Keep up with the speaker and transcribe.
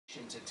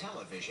To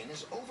television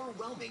is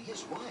overwhelming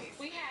his wife.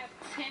 We have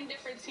 10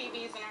 different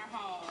TVs in our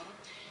home.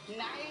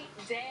 Night,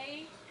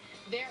 day,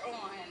 they're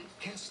on.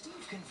 Can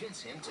Steve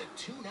convince him to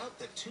tune out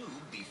the tube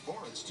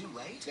before it's too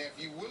late? Now, if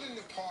you're willing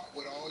to part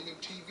with all your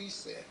TV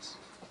sets,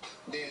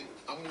 then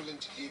I'm willing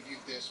to give you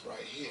this right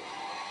here.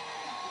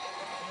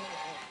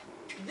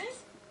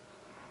 This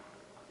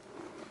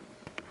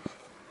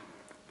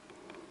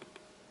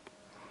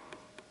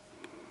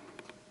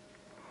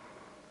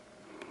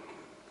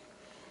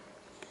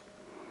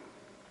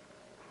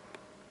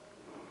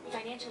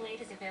Financial aid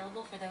is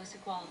available for those who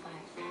qualify.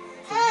 For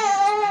years,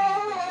 many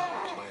have been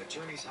helped by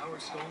attorneys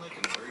Howard Skolnick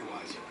and Larry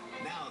Weiser.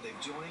 Now they've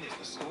joined as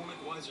the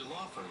Skolnick-Weiser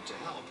Law Firm to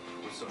help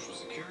with Social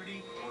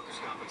Security, workers'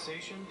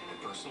 compensation,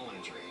 and personal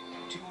injury.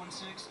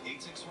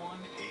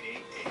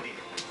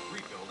 216-861-8888.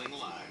 Rebuilding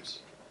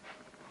lives.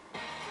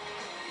 All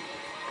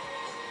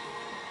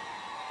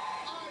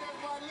right,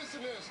 everybody,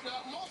 listen to this.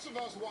 Now, most of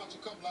us watch a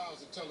couple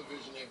hours of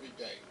television every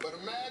day. But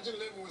imagine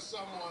living with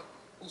someone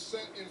who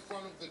sat in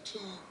front of the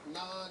tube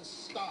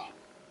non-stop.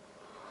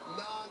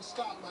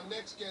 Non-stop. My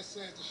next guest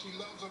says that she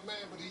loves her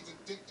man, but he's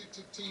addicted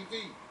to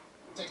TV.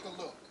 Take a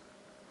look.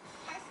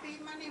 Hi,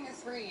 Steve. My name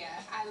is Rhea.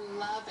 I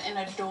love and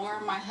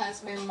adore my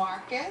husband,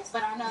 Marcus,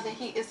 but I know that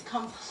he is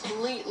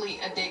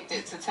completely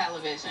addicted to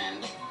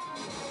television.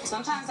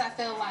 Sometimes I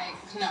feel like,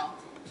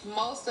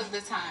 most of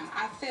the time,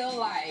 I feel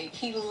like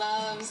he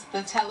loves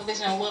the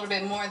television a little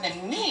bit more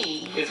than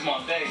me. It's my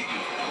baby.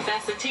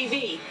 That's the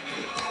TV.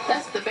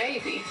 That's the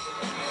baby.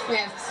 We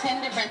have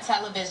 10 different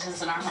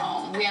televisions in our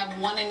home. We have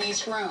one in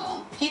each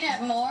room. He'd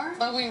have more,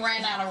 but we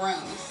ran out of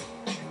rooms.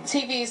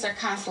 TVs are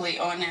constantly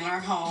on in our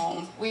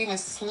home. We even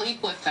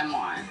sleep with them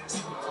on.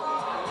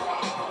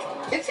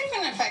 It's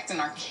even affecting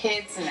our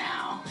kids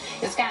now.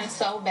 It's gotten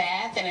so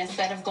bad that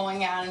instead of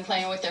going out and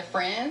playing with their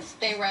friends,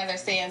 they rather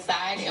stay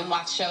inside and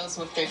watch shows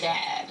with their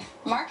dad.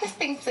 Marcus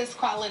thinks it's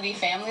quality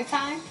family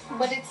time,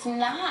 but it's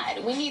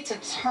not. We need to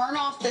turn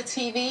off the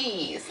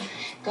TVs,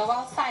 go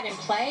outside and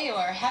play,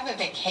 or have a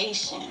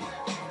vacation.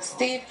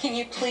 Steve, can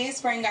you please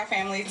bring our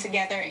family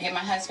together and get my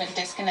husband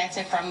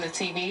disconnected from the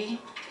TV?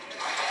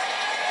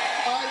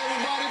 All right,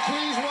 everybody,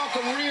 please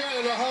welcome Rhea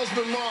and her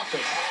husband,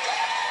 Marcus.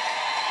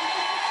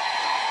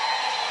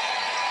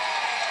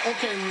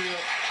 Okay, Rhea.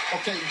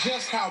 Okay,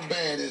 just how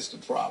bad is the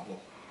problem?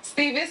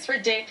 Steve, it's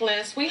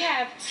ridiculous. We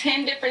have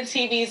 10 different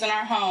TVs in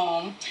our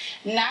home.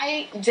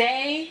 Night,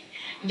 day,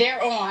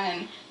 they're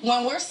on.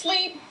 When we're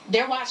asleep,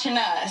 they're watching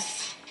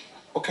us.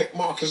 Okay,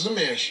 Marcus, let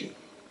me ask you.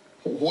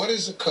 What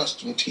is a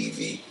custom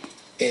TV,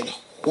 and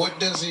what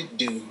does it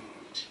do?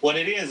 What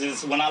it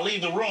is when I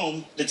leave the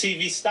room, the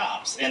TV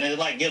stops, and it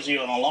like gives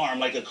you an alarm,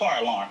 like a car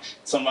alarm.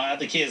 So my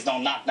other kids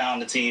don't knock down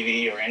the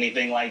TV or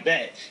anything like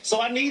that. So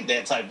I need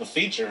that type of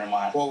feature in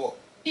my... Well,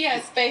 he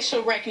has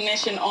facial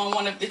recognition on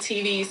one of the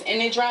TVs,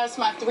 and it drives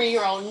my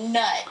 3-year-old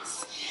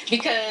nuts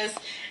because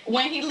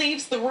when he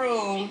leaves the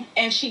room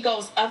and she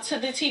goes up to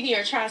the TV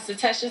or tries to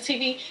touch the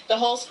TV, the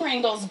whole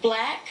screen goes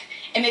black,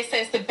 and it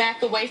says to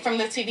back away from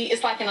the TV.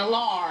 It's like an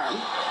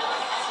alarm.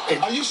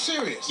 Are you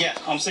serious? Yeah,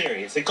 I'm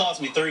serious. It cost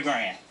me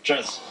 $3,000.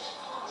 Trust.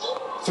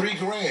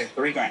 $3,000?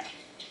 $3,000.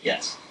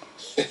 Yes.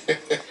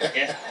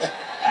 Yeah.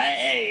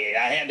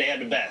 I had to have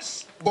the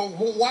best. But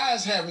why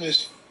is having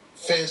this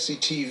fancy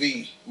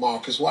TV,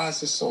 Marcus? Why is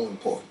this so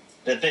important?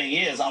 The thing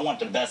is, I want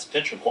the best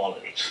picture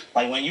quality.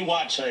 Like when you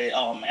watch a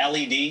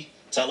LED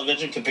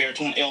television compared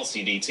to an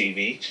LCD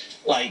TV,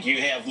 like you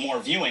have more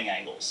viewing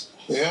angles.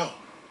 Yeah.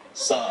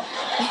 So.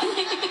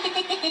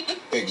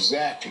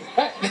 Exactly.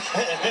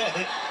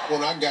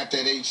 When I got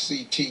that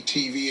HCT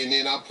TV and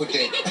then I put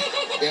that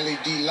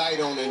LED light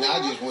on it, and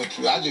I just went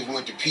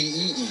to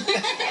PEE.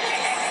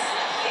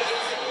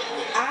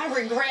 I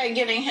regret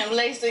getting him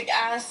LASIK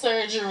eye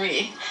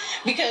surgery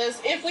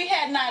because if we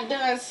had not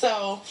done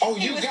so,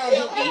 he would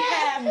still be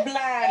half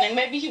blind and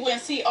maybe he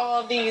wouldn't see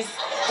all these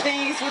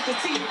things with the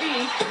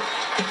TV.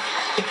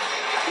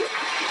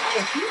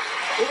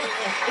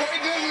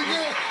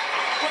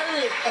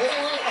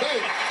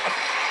 Wait.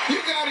 You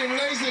got him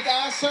LASIK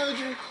eye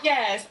surgery?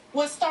 Yes.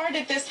 What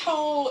started this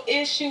whole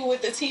issue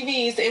with the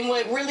TVs and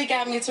what really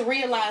got me to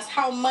realize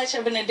how much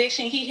of an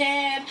addiction he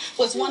had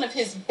was one of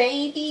his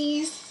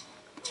babies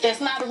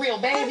that's not a real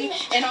baby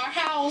in our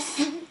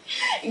house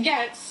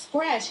got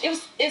scratched.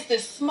 It's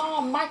this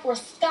small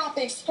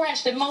microscopic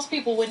scratch that most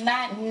people would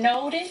not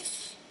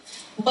notice,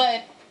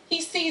 but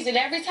he sees it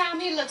every time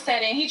he looks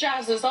at it, and he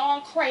drives us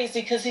all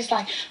crazy because he's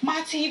like,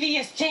 my TV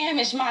is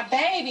damaged, my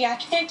baby, I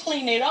can't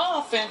clean it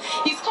off, and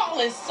he's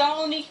calling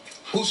Sony.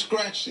 Who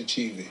scratched the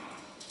TV?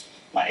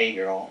 My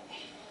 8-year-old.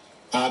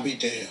 I'll be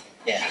damned.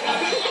 Yeah.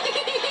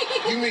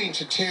 You mean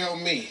to tell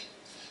me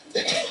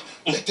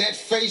that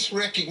face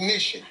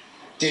recognition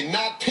did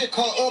not pick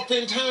her up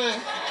in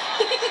time?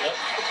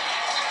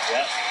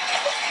 Yep.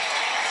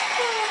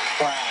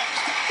 Pride.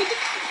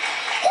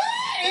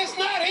 It's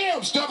not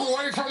him. Step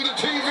away from the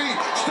TV.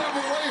 Step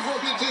away from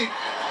the TV.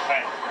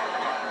 Right.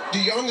 Do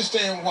you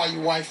understand why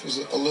your wife is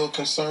a little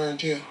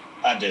concerned here?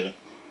 I do.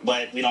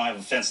 but we don't have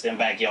a fenced-in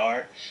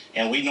backyard,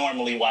 and we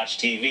normally watch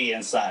TV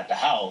inside the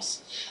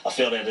house. I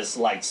feel that it's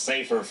like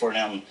safer for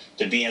them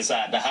to be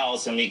inside the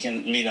house and me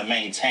to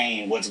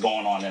maintain what's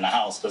going on in the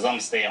house because I'm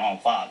a stay-at-home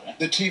father.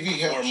 The TV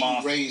helps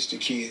you raise the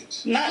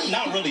kids.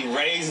 Not really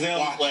raise them,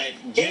 but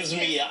gives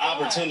me an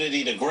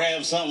opportunity to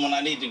grab something when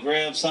I need to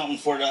grab something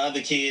for the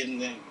other kid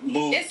and then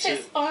move. It's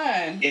his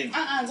fun.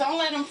 Don't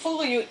let him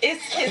fool you.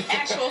 It's his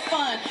actual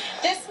fun.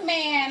 This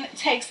man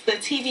takes the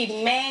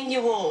TV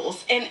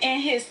manuals, and in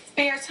his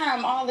spare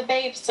time, all the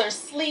babes are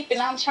sleeping.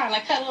 I'm trying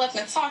to cuddle up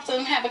and talk to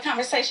them, have a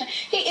conversation.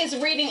 He is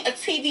reading a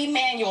TV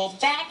manual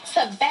back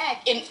to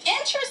back and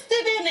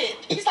interested in it.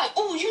 He's like,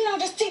 oh, you know,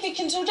 this TV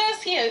can do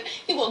this.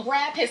 He will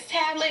grab his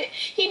tablet.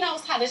 He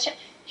knows how to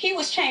he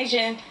was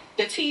changing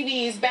the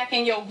TVs back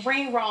in your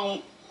green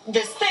room,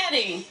 the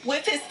setting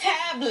with his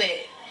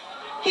tablet.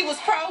 He was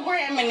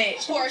programming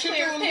it for a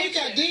clear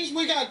picture.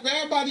 We got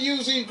everybody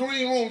use these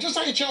green rooms. This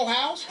ain't your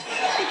house.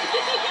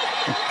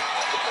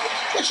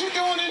 What you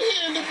doing in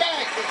here in the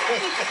back?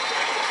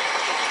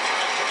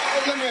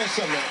 Let me ask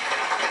you something.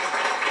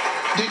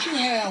 Did you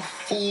have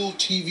full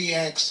TV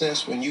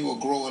access when you were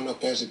growing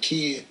up as a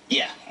kid?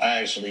 Yeah, I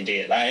actually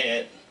did. I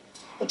had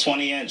a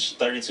 20-inch,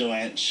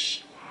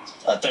 32-inch,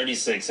 a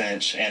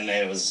 36-inch, and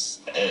there was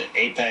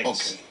Apex.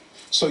 Okay.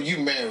 So you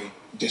married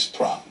this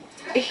problem.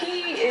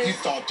 You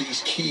thought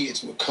these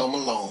kids would come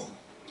along,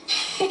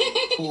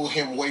 pull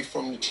him away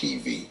from the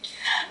TV.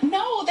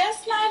 No,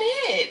 that's not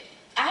it.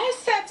 I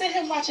accepted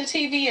him watching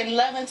TV and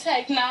loving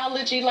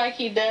technology like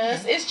he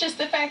does. It's just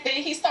the fact that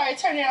he started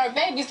turning our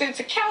babies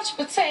into couch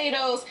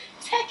potatoes,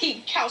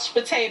 techie couch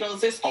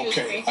potatoes, excuse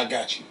me. Okay, I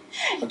got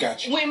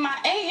you. When my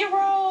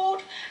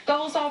 8-year-old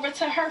goes over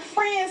to her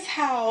friend's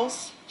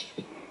house,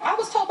 I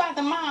was told by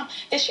the mom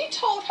that she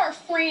told her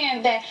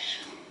friend that,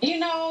 you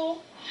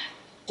know,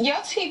 your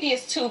TV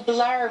is too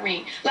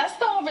blurry. Let's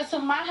go over to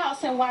my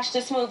house and watch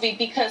this movie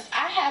because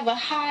I have a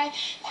high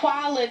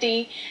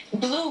quality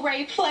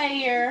Blu-ray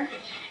player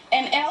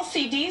and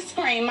LCD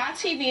screen. My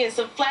TV is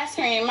a flat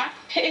screen. My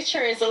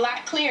picture is a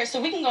lot clearer, so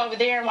we can go over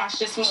there and watch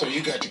this movie. So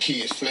you got the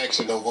kids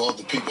flexing over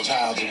other people's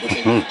houses.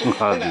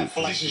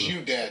 This is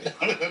you, Daddy.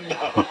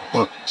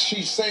 No.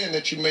 She's saying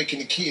that you're making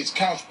the kids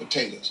couch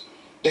potatoes.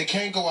 They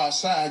can't go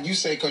outside, you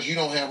say, because you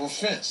don't have a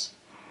fence.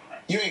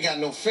 You ain't got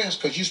no fence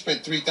because you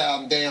spent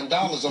 $3,000 damn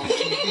dollars on the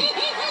TV.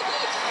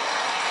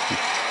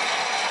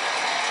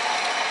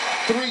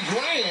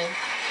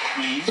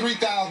 $3,000,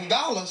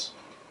 $3,000.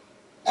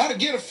 I'd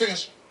get a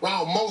fence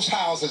around most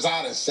houses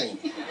I done seen.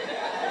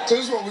 So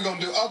this is what we're gonna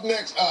do. Up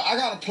next, I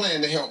got a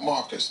plan to help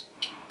Marcus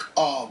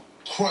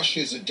crush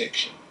his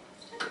addiction.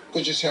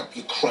 We'll just help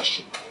you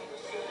crush it.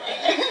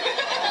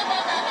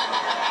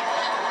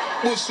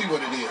 We'll see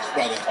what it is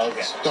right after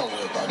this. Don't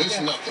worry about it. It's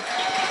nothing.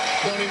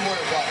 Don't even worry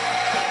about it.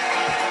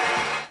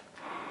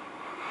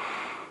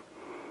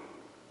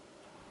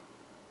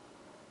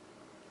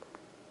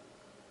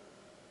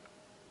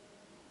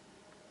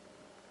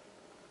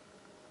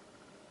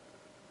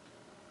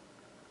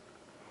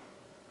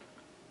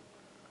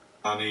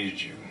 I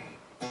need you.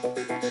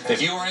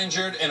 If you are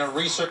injured in a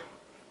research...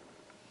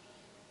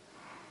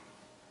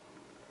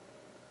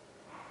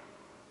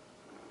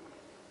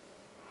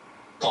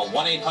 Call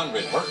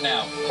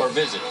 1-800-HURT-NOW or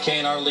visit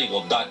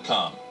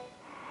knrlegal.com.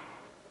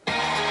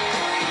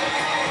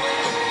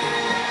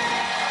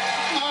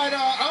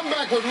 I'm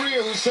back with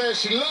Rhea, who says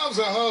she loves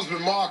her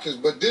husband, Marcus,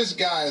 but this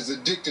guy is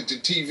addicted to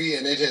TV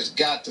and it has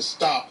got to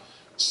stop.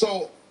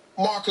 So,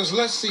 Marcus,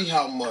 let's see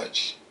how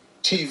much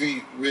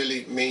TV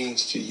really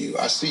means to you.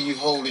 I see you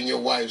holding your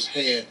wife's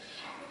hand.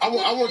 I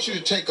want you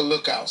to take a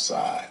look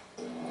outside.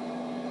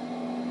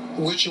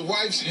 With your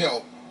wife's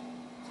help,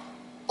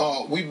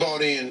 we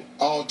bought in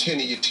all 10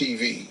 of your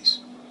TVs.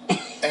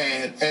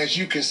 And as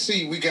you can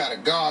see, we got a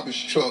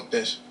garbage truck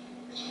that's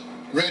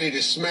ready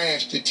to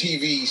smash the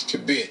TVs to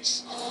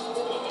bits.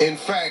 In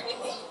fact,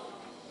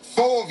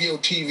 4 of your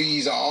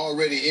TVs are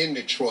already in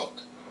the truck.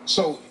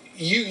 So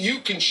you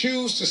can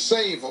choose to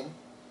save them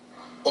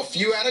a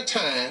few at a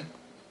time,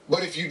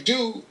 but if you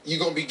do, you're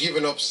going to be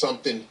giving up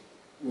something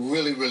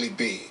really, really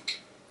big.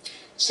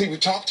 See, we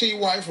talked to your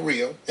wife,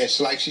 Rhea, and it's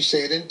like she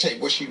said in tape,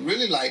 what she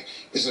really like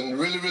is a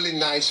really, really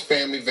nice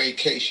family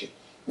vacation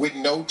with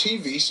no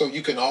TV, so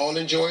you can all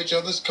enjoy each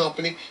other's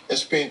company and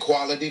spend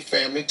quality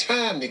family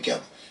time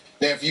together.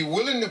 Now, if you're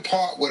willing to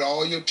part with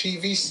all your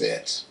TV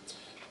sets,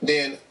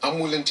 then I'm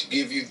willing to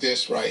give you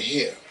this right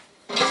here.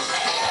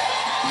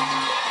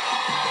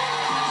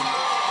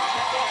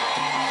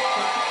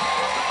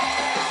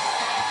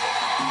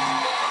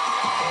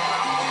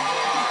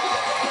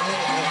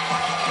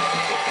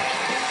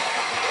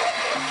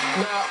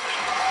 Now,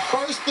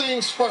 first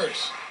things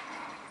first,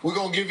 we're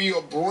going to give you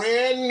a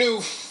brand new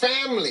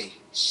family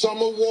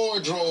summer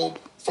wardrobe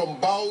from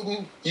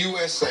Bowden,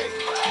 USA.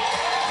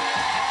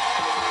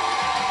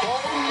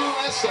 Bowden,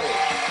 USA.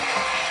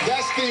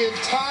 That's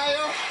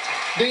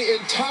the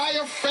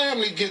entire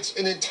family gets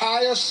an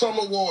entire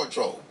summer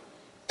wardrobe.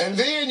 And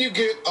then you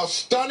get a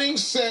stunning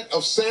set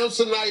of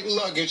Samsonite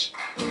luggage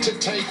to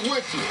take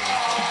with you.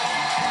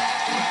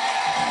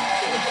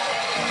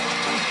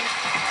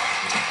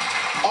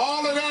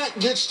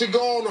 gets to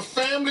go on a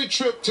family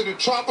trip to the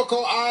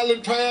tropical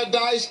island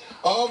paradise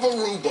of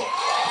Aruba.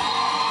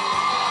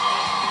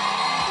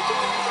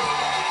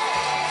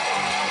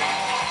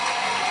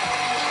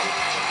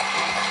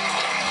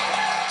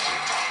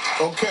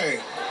 Okay,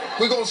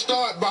 we're going to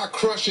start by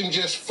crushing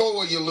just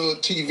 4 of your little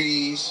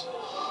TVs.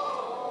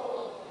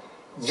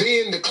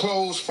 Then the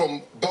clothes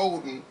from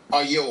Bowden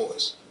are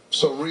yours.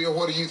 So, Rhea,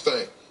 what do you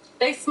think?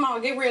 They small.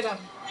 Get rid of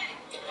them.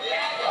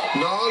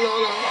 No.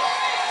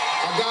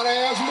 I gotta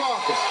ask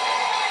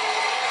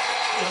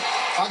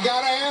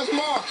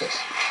Marcus.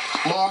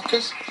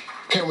 Marcus,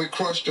 can we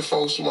crush the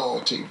 4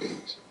 small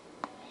TVs?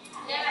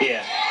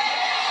 Yeah.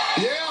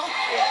 Yeah?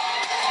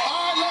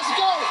 All right, let's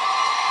go.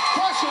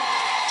 Crush it.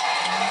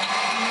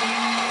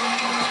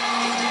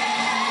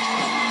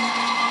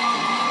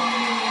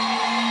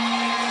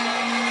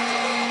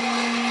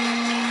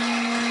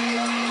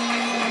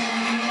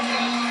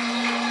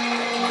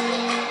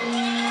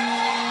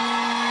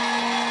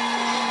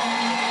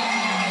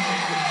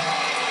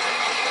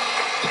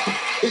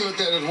 He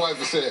looked at his wife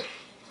and said,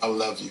 I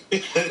love you.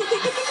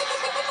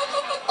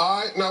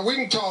 All right, now we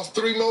can toss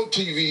 3 more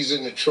TVs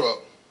in the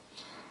truck.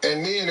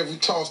 And then if we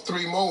toss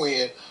 3 more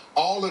in,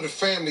 all of the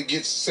family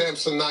gets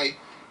Samsonite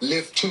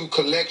Lift 2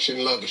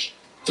 collection luggage.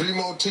 3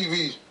 more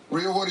TVs.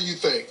 Rhea, what do you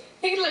think?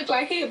 He looked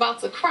like he about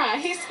to cry.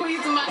 He's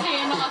squeezing my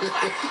hand off.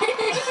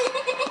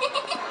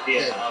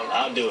 Yeah,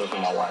 I'll do it for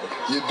my wife.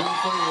 You do it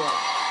for your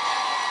wife.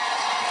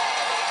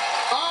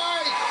 All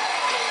right,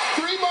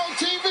 3 more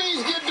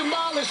TVs get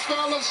demolished,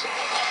 fellas.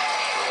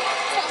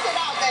 Tough it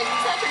out, baby.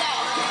 Tough it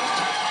out.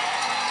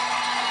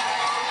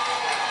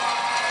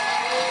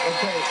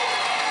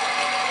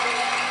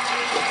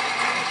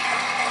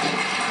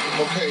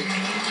 Okay.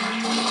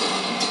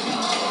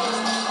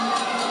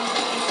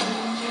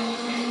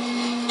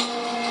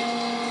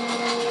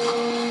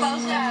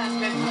 Close your eyes,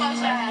 baby. Close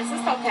your eyes.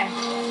 It's okay.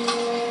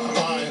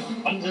 All right.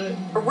 I'm good.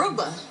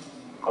 Aruba.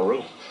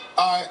 Aruba.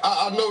 All right,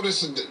 I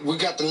noticed we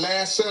got the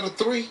last set of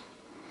 3.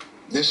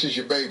 This is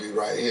your baby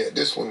right here.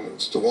 This one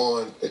is the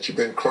one that you've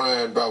been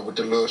crying about with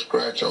the little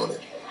scratch on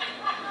it.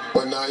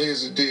 But now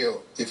here's the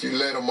deal. If you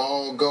let them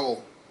all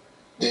go,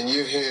 then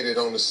you're headed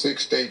on a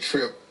 6-day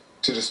trip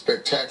to the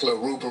spectacular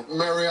Aruba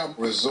Marriott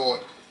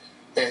Resort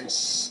and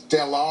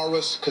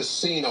Stellaris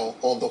Casino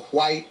on the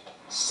white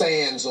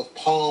sands of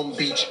Palm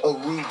Beach,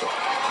 Aruba.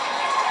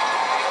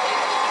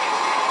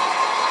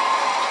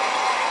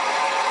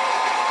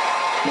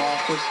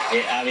 Marcus?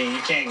 Yeah, I mean,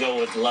 you can't go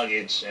with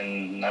luggage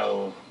and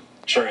no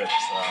trip, so.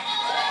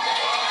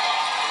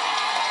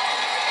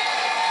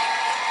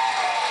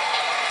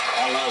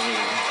 I love you.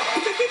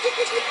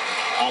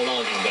 I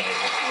love you, baby.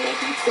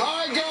 All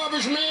right,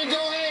 garbage man, go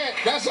ahead.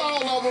 That's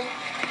all of them.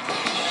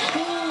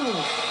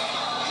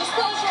 Just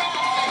close your eyes.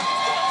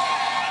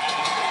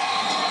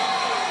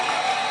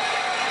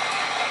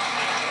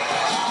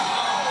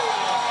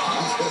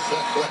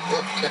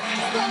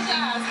 Close your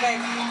eyes,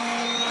 baby.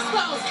 Just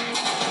close.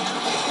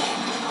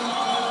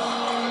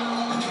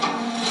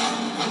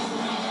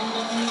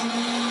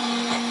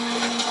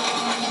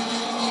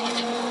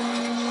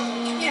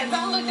 Yeah,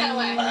 don't look that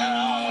way. I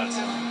don't want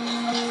to.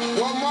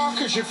 Well,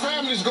 Marcus, your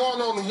family's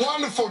going on a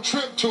wonderful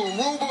trip to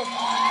Aruba.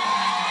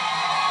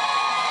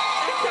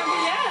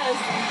 Yes.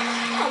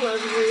 I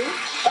love you.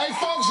 Hey,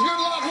 folks,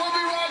 good luck. We'll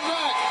be right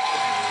back.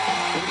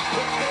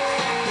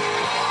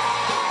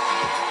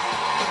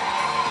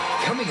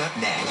 Coming up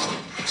next,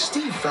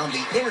 Steve found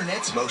the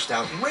internet's most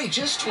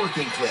outrageous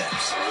twerking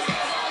clips.